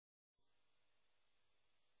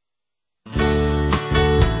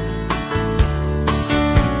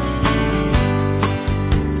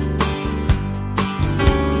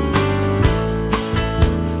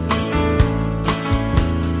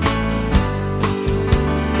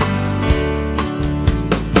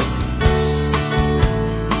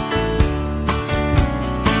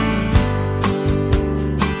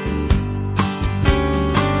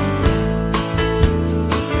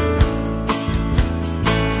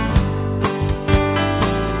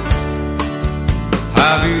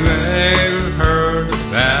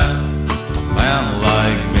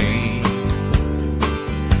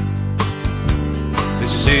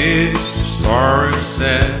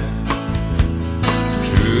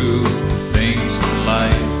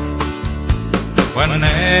when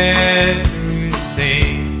everything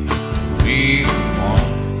we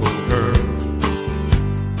want for her.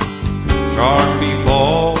 Short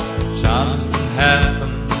before something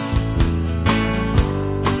happens,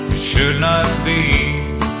 it should not be.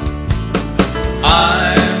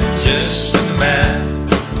 I'm just a man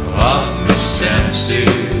of my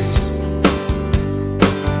senses.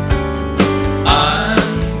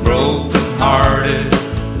 I'm broken hearted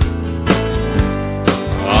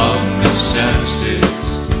of my senses.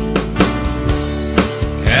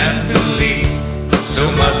 Can't believe so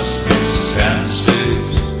much these senses.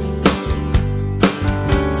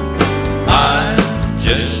 I'm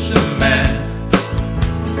just a man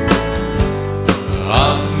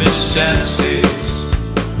of my senses.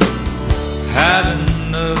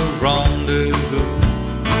 Having a rendezvous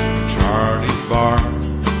at Charlie's bar,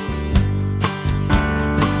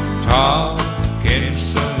 talking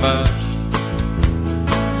so much,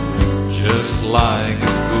 just like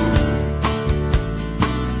a fool.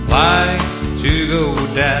 Like to go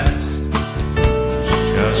dance,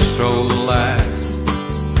 just relax.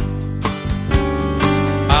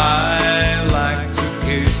 I like to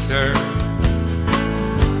kiss her,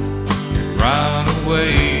 run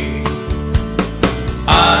away.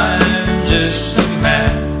 I'm just a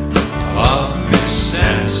man of my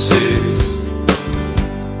senses.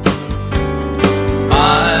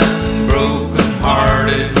 I'm broken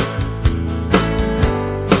hearted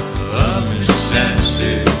of my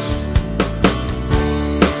senses.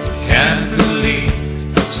 Can't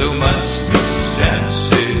believe so much my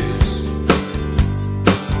senses.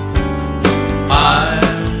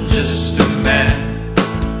 I'm just a man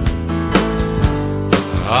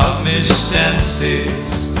of my senses.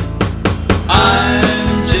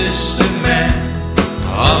 I'm just a man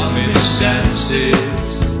of my senses.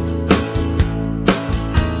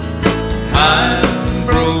 I'm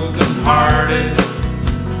broken hearted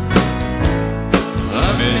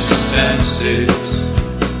of my senses.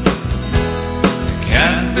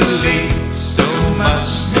 Can't believe so much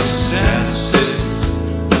my senses.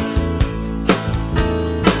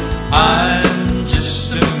 I'm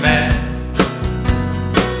just a man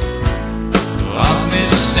of my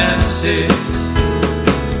senses.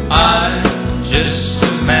 I'm just a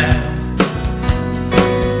man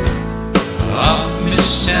of my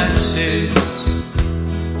senses.